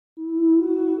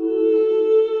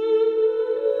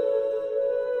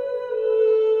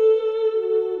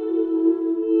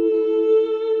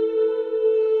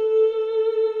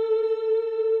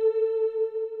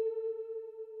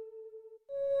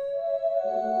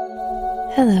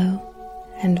Hello,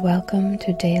 and welcome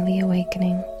to Daily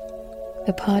Awakening,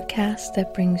 the podcast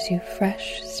that brings you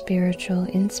fresh spiritual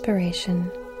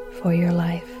inspiration for your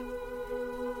life.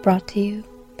 Brought to you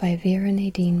by Vera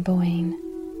Nadine Boyne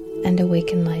and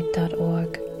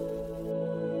awakenlight.org.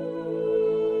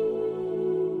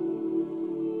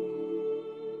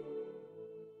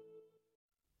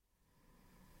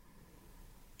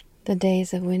 The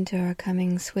days of winter are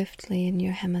coming swiftly in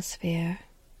your hemisphere.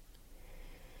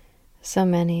 So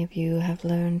many of you have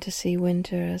learned to see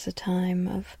winter as a time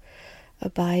of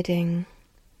abiding,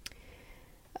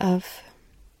 of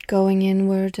going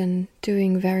inward and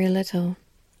doing very little,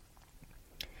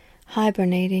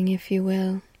 hibernating, if you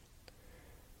will.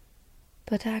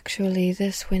 But actually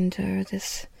this winter,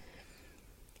 this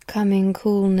coming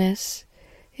coolness,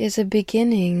 is a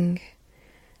beginning.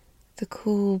 The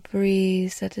cool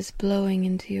breeze that is blowing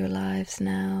into your lives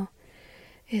now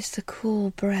is the cool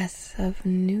breath of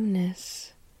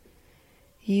newness.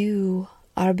 You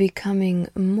are becoming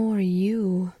more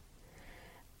you,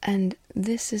 and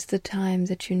this is the time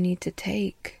that you need to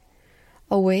take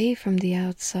away from the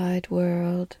outside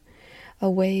world,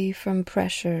 away from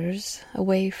pressures,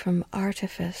 away from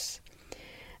artifice,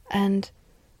 and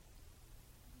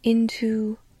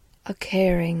into a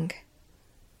caring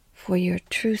for your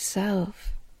true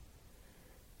self.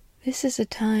 This is a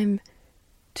time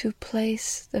to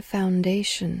place the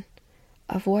foundation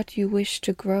of what you wish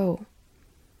to grow,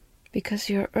 because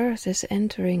your earth is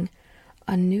entering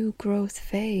a new growth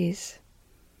phase.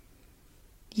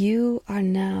 You are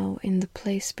now in the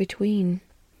place between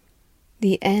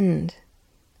the end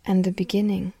and the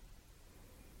beginning.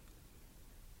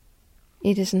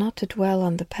 It is not to dwell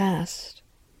on the past,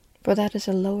 for that is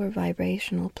a lower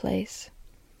vibrational place,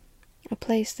 a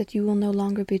place that you will no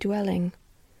longer be dwelling.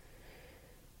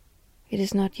 It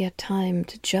is not yet time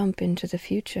to jump into the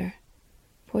future,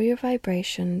 for your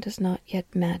vibration does not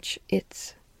yet match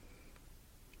its.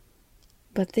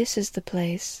 But this is the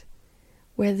place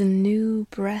where the new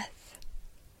breath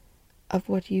of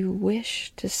what you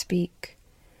wish to speak,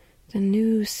 the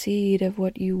new seed of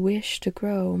what you wish to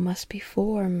grow, must be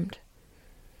formed.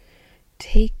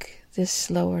 Take this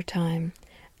slower time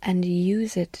and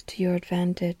use it to your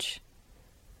advantage.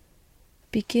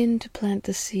 Begin to plant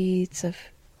the seeds of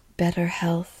better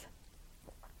health,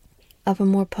 of a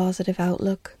more positive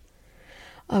outlook,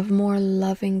 of more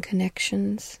loving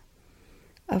connections,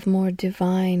 of more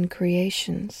divine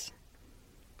creations.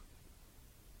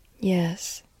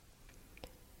 Yes,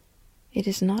 it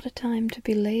is not a time to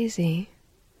be lazy,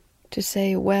 to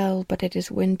say, well, but it is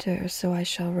winter, so I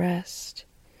shall rest.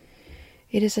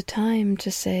 It is a time to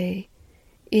say,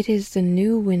 it is the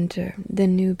new winter, the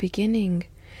new beginning,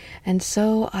 and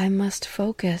so I must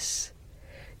focus.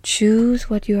 Choose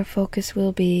what your focus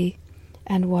will be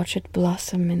and watch it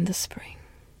blossom in the spring.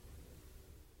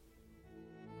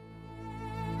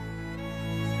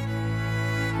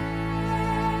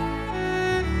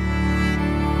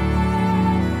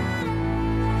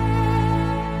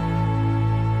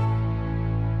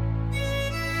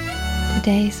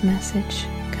 Today's message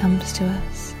comes to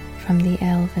us from the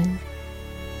Elven.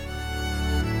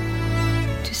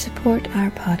 To support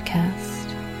our podcast,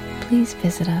 please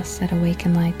visit us at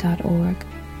awakenlight.org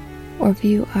or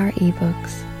view our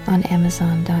ebooks on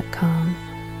amazon.com.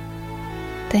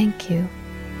 Thank you,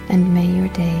 and may your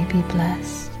day be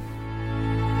blessed.